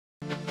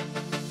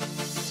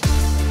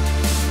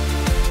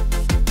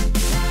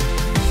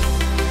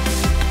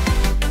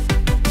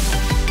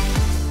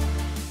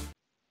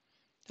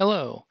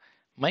Hello,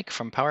 Mike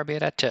from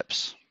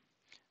PowerBI.Tips.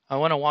 I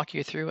want to walk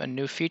you through a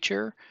new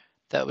feature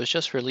that was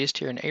just released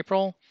here in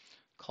April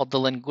called the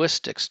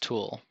Linguistics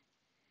tool.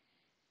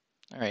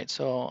 All right,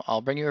 so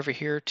I'll bring you over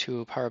here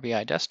to Power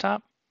BI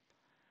Desktop.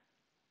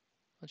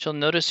 What you'll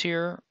notice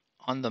here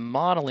on the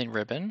modeling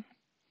ribbon,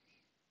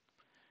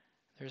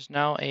 there's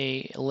now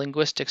a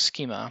linguistic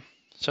schema.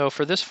 So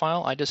for this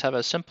file, I just have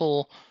a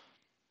simple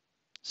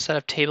set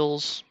of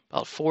tables,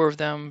 about 4 of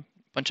them,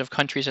 a bunch of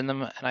countries in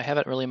them, and I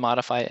haven't really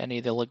modified any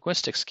of the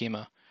linguistic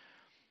schema.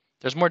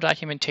 There's more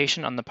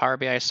documentation on the Power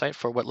BI site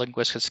for what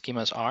linguistic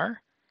schemas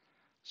are.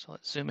 So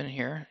let's zoom in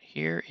here.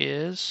 Here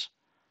is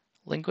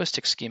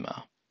linguistic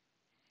schema.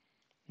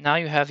 Now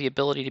you have the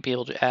ability to be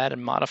able to add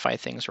and modify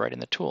things right in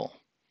the tool.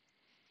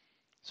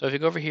 So if you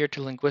go over here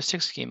to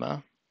linguistic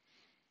schema,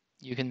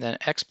 you can then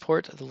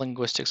export the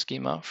linguistic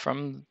schema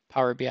from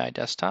Power BI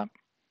Desktop.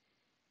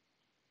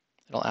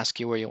 It'll ask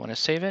you where you want to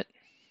save it.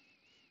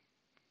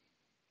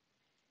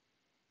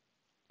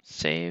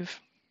 Save.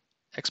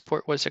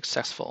 Export was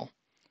successful.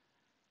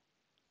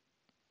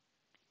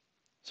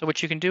 So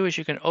what you can do is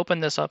you can open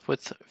this up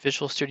with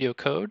Visual Studio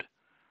Code.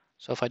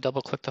 So if I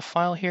double click the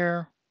file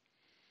here,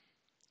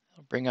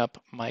 it'll bring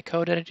up my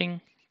code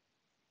editing.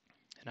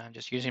 And I'm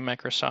just using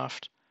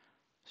Microsoft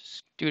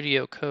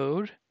Studio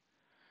Code.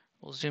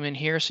 We'll zoom in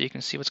here so you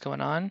can see what's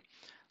going on.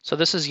 So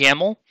this is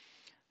YAML.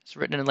 It's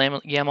written in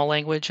YAML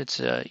language. It's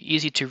an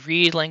easy to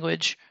read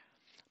language,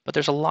 but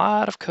there's a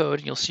lot of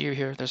code. You'll see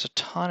here there's a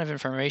ton of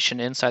information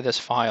inside this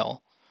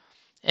file.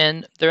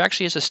 And there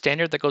actually is a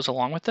standard that goes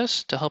along with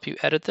this to help you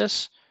edit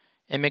this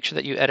and make sure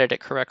that you edit it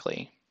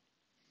correctly.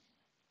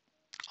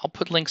 I'll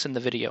put links in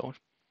the video.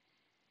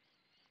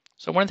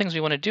 So one of the things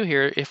we want to do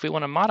here, if we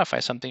want to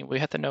modify something, we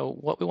have to know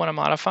what we want to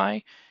modify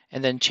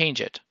and then change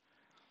it.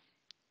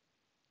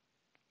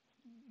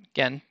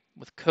 Again,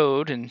 with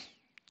code and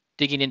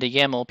digging into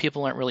YAML,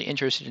 people aren't really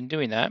interested in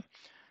doing that.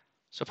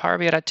 So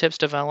PowerBI.Tips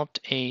developed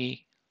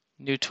a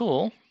new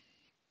tool.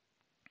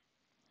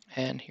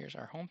 And here's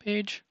our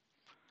homepage.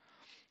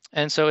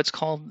 And so it's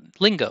called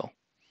Lingo.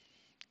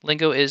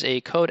 Lingo is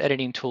a code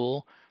editing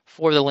tool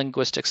for the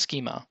linguistic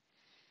schema.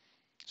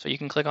 So you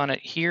can click on it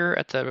here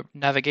at the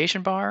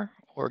navigation bar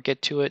or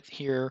get to it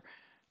here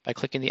by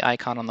clicking the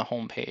icon on the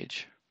home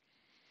page.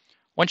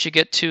 Once you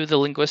get to the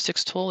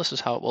linguistics tool, this is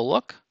how it will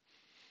look.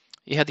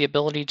 You have the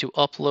ability to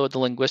upload the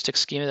linguistic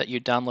schema that you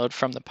download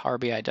from the Power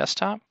BI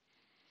desktop.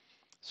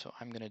 So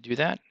I'm going to do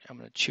that. I'm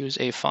going to choose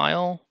a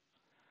file.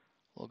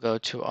 We'll go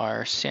to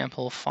our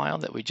sample file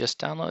that we just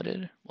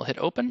downloaded. We'll hit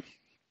open.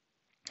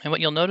 And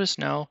what you'll notice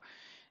now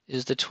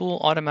is the tool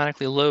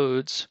automatically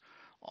loads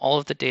all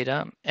of the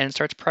data and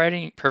starts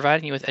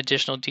providing you with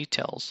additional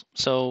details.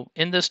 So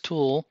in this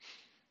tool,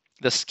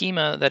 the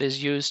schema that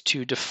is used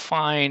to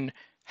define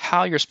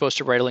how you're supposed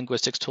to write a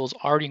linguistics tool is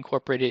already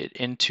incorporated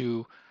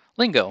into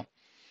Lingo.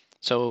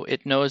 So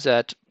it knows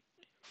that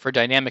for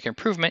dynamic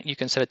improvement, you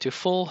can set it to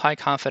full, high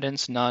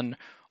confidence, none,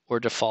 or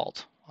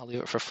default. I'll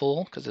leave it for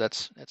full because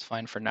that's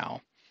fine for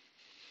now.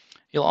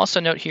 You'll also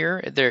note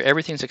here there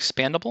everything's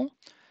expandable.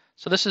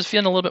 So this is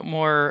feeling a little bit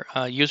more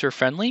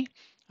user-friendly.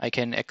 I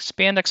can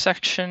expand a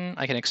section.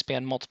 I can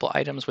expand multiple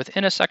items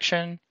within a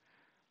section,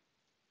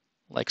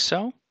 like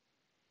so.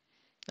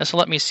 This will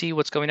let me see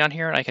what's going on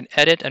here, and I can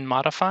edit and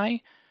modify.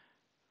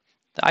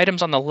 The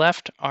items on the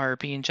left are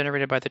being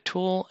generated by the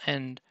tool,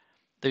 and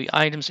the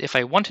items, if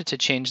I wanted to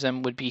change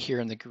them, would be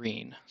here in the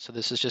green. So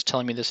this is just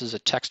telling me this is a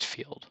text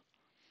field.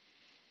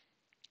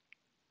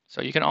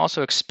 So you can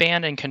also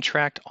expand and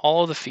contract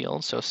all of the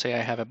fields. So say I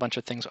have a bunch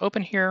of things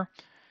open here.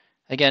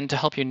 Again, to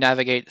help you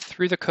navigate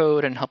through the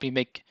code and help you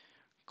make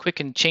quick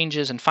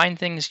changes and find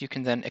things, you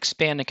can then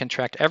expand and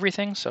contract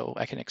everything. So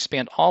I can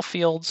expand all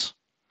fields,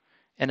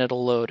 and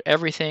it'll load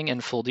everything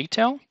in full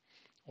detail.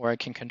 Or I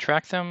can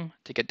contract them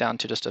to get down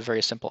to just a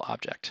very simple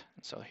object.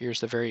 So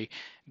here's the very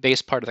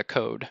base part of the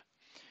code.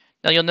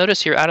 Now you'll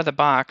notice here out of the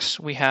box,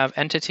 we have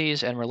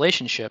entities and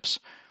relationships.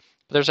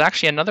 But there's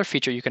actually another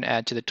feature you can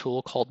add to the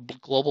tool called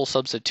global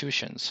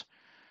substitutions.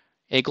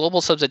 A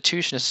global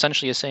substitution is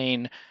essentially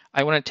saying,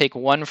 I want to take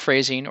one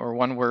phrasing or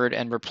one word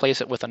and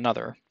replace it with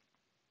another.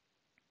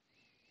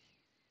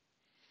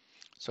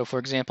 So for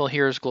example,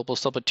 here's global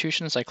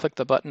substitutions. I click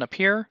the button up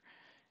here.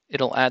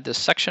 It'll add this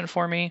section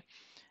for me.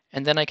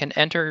 And then I can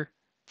enter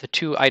the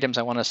 2 items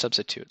I want to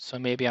substitute. So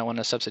maybe I want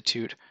to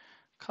substitute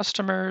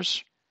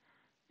customers,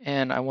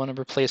 and I want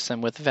to replace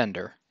them with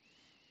vendor.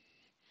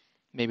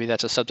 Maybe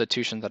that's a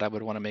substitution that I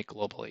would want to make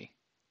globally.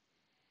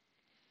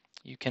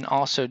 You can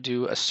also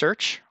do a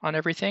search on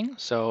everything.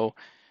 So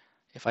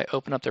if I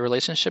open up the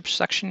relationships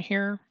section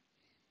here,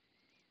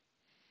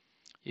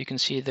 you can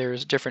see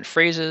there's different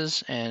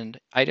phrases and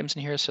items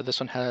in here. So this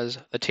one has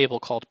a table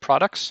called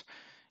products.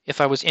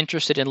 If I was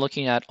interested in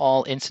looking at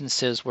all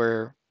instances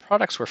where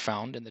products were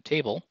found in the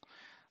table,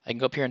 I can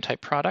go up here and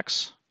type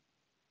products,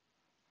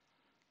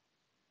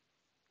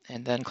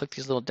 and then click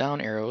these little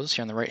down arrows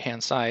here on the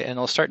right-hand side, and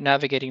it'll start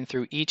navigating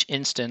through each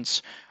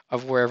instance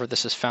of wherever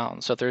this is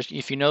found. So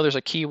if you know there's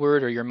a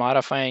keyword or you're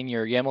modifying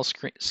your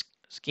YAML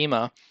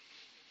schema,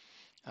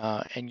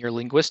 in your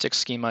linguistic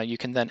schema, you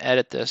can then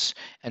edit this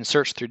and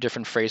search through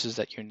different phrases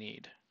that you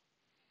need.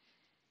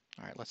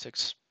 All right,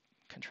 let's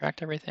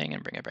contract everything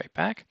and bring it right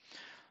back.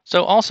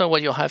 So also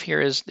what you'll have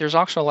here is there's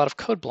also a lot of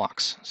code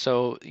blocks.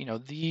 So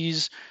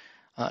these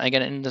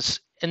again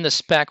in the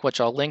spec,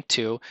 which I'll link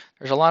to,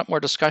 there's a lot more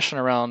discussion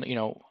around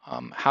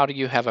how do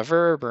you have a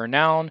verb or a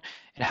noun,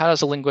 and how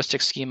does a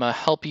linguistic schema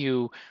help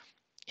you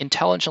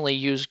intelligently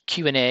use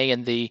Q&A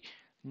and the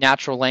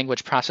natural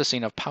language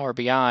processing of Power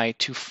BI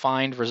to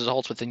find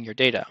results within your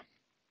data.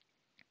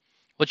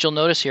 What you'll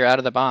notice here out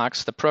of the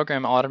box, the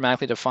program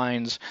automatically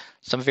defines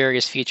some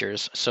various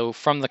features. So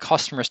from the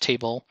customers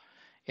table,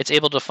 it's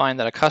able to find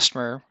that a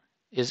customer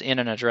is in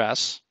an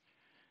address,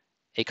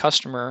 a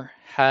customer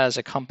has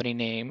a company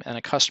name, and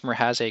a customer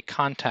has a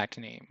contact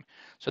name.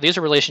 So these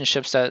are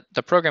relationships that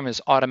the program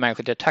is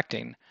automatically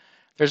detecting.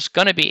 There's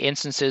going to be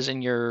instances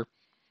in your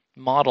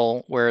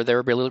model where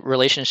there will be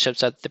relationships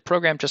that the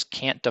program just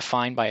can't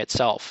define by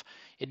itself.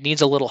 It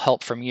needs a little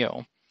help from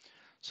you.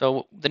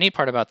 So the neat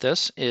part about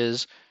this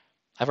is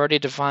I've already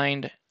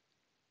defined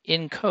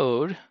in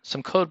code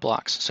some code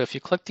blocks. So if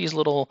you click these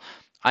little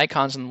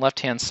icons on the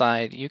left-hand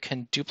side, you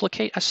can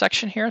duplicate a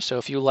section here. So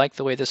if you like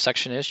the way this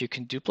section is, you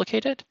can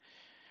duplicate it.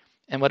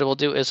 And what it will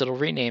do is it'll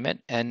rename it.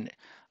 And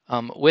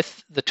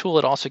with the tool,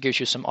 it also gives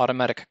you some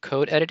automatic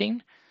code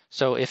editing.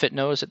 So if it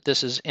knows that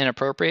this is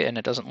inappropriate and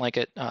it doesn't like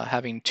it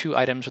having two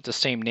items with the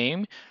same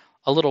name,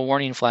 a little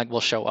warning flag will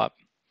show up.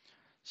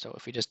 So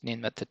if we just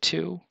name that to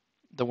 2,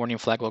 the warning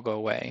flag will go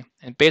away.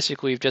 And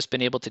basically, we've just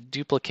been able to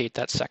duplicate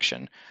that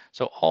section.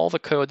 So all the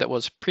code that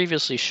was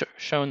previously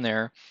shown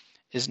there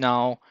is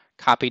now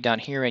copied down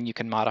here, and you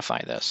can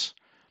modify this.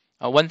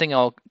 One thing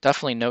I'll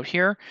definitely note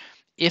here,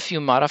 if you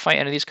modify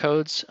any of these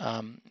codes,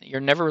 you're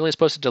never really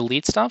supposed to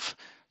delete stuff.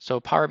 So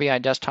Power BI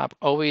Desktop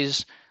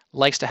always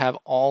likes to have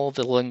all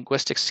the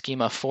linguistic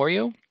schema for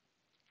you.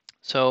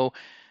 So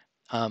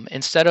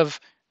instead of,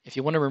 if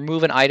you want to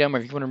remove an item or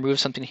if you want to remove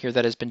something here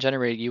that has been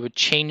generated, you would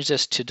change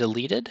this to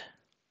deleted.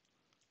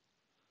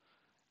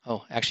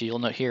 Oh, actually, you'll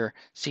note here,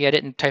 see, I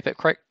didn't type it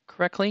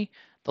correctly.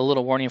 The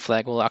little warning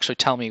flag will actually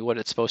tell me what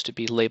it's supposed to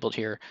be labeled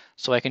here.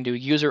 So I can do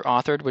user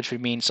authored, which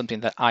would mean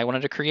something that I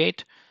wanted to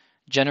create.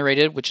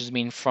 Generated, which is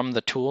mean from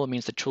the tool. It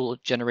means the tool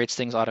generates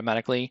things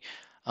automatically.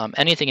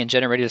 Anything in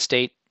generated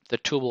state, the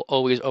tool will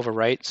always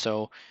overwrite.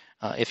 So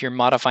if you're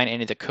modifying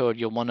any of the code,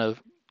 you'll want to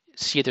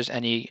see if there's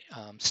any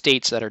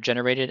states that are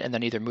generated and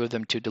then either move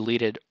them to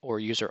deleted or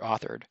user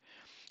authored.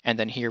 And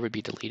then here would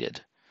be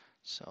deleted.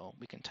 So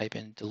we can type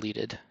in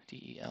deleted,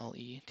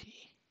 D-E-L-E-T,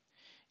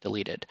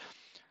 deleted.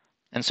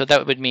 And so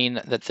that would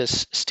mean that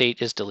this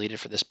state is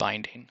deleted for this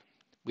binding.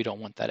 We don't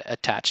want that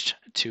attached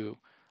to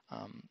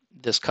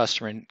this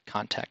customer and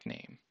contact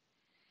name.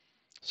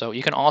 So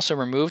you can also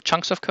remove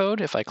chunks of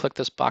code. If I click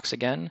this box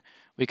again,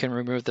 we can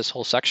remove this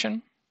whole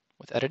section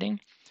with editing.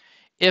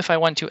 If I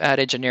want to add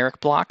a generic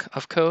block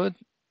of code,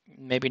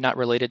 maybe not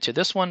related to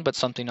this one, but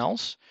something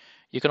else,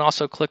 you can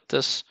also click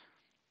this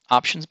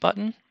options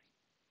button.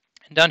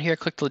 And down here,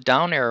 click the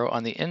down arrow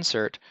on the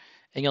insert,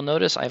 and you'll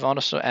notice I've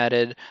also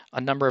added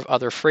a number of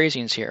other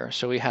phrasings here.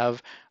 So we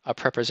have a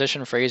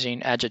preposition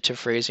phrasing, adjective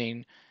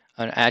phrasing,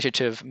 an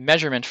adjective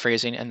measurement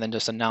phrasing, and then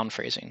just a noun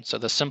phrasing. So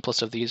the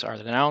simplest of these are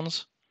the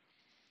nouns.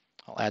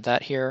 I'll add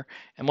that here.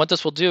 And what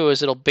this will do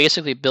is it'll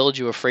basically build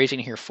you a phrasing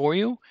here for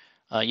you.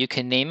 You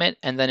can name it,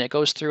 and then it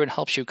goes through and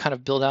helps you kind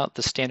of build out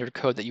the standard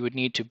code that you would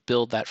need to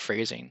build that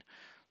phrasing.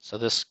 So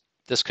this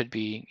could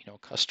be,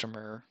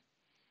 customer.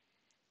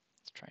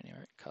 Let's try name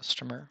it.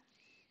 Customer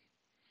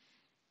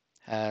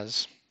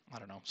has, I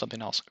don't know,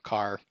 something else, a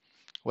car,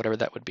 whatever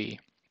that would be.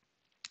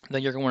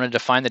 Then you're going to want to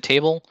define the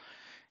table,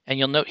 and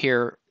you'll note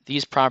here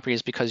these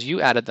properties, because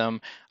you added them,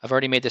 I've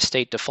already made the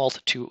state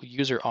default to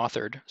user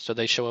authored, so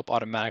they show up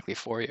automatically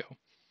for you.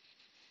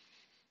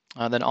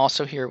 Then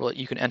also here,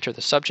 you can enter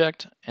the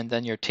subject and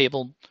then your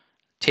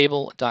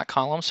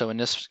table.column. So in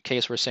this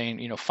case, we're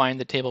saying, find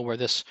the table where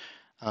this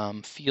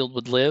field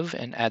would live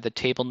and add the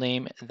table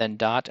name, then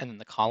dot, and then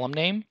the column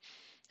name.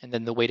 And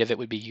then the weight of it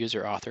would be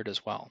user authored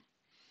as well.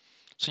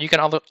 So you can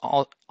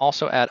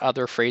also add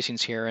other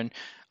phrasings here. And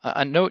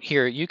a note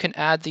here, you can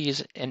add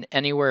these in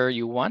anywhere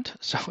you want.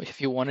 So if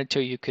you wanted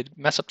to, you could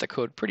mess up the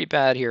code pretty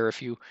bad here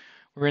if you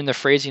were in the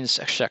phrasing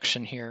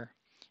section here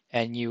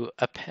and you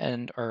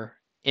append or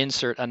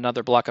insert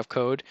another block of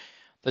code.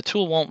 The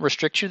tool won't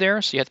restrict you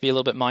there, so you have to be a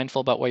little bit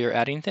mindful about where you're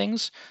adding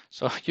things.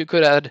 So you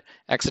could add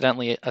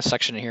accidentally a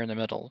section here in the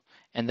middle,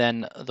 and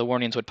then the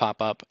warnings would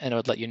pop up and it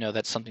would let you know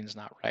that something's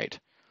not right.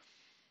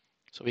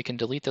 So we can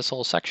delete this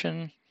whole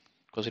section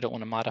because we don't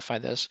want to modify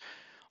this.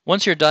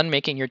 Once you're done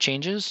making your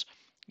changes,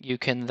 you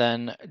can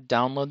then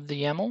download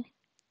the YAML.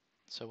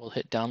 So we'll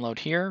hit download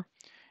here.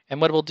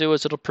 And what it will do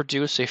is it'll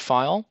produce a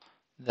file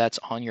that's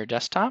on your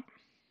desktop.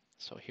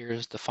 So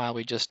here's the file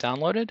we just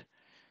downloaded.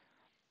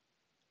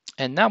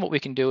 And now what we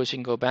can do is you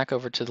can go back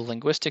over to the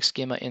linguistic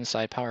schema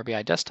inside Power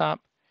BI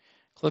Desktop,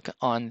 click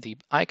on the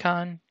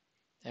icon,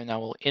 and now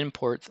we'll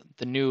import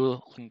the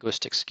new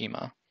linguistic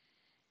schema.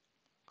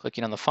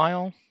 Clicking on the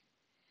file,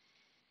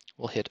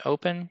 we'll hit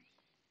open.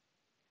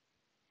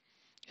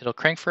 it'll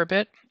crank for a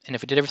bit, and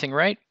if we did everything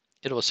right,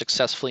 it will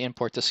successfully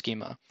import the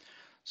schema.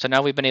 So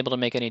now we've been able to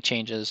make any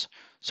changes.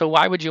 So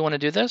why would you want to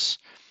do this?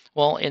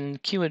 Well, in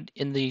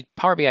the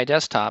Power BI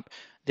desktop,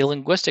 the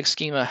linguistic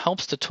schema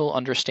helps the tool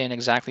understand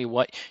exactly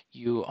what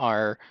you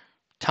are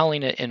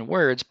telling it in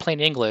words, plain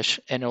English,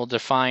 and it will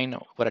define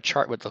what a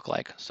chart would look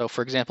like. So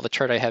for example, the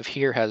chart I have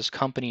here has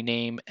company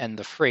name and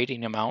the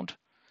freighting amount.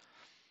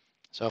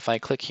 So if I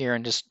click here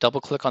and just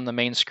double click on the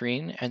main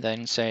screen and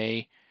then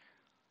say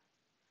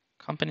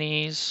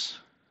companies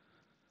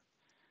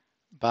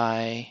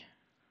by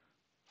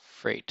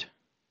freight.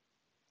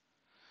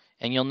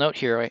 And you'll note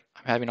here I'm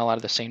having a lot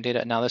of the same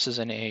data. Now this is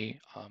in a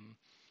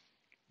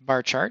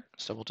bar chart,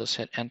 so we'll just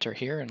hit enter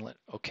here and let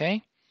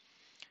OK.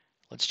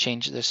 Let's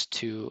change this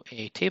to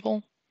a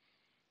table,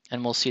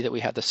 and we'll see that we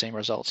have the same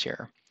results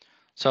here.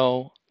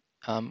 So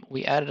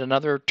we added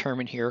another term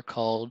in here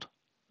called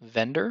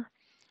vendor.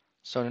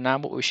 So now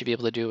what we should be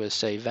able to do is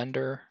say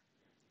vendor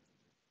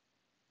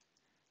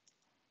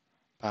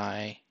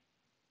by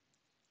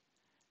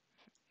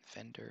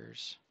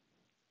vendors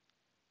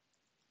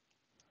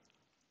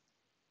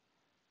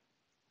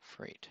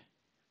freight.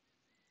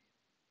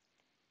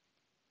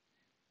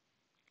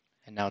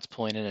 And now it's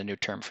pulling in a new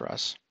term for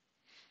us.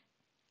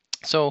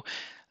 So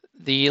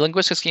the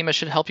linguistic schema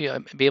should help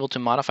you be able to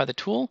modify the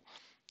tool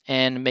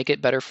and make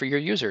it better for your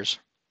users.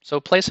 So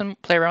play around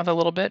with it a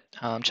little bit.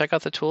 Check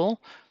out the tool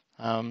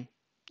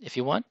if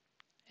you want.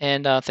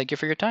 And thank you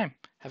for your time.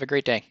 Have a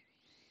great day.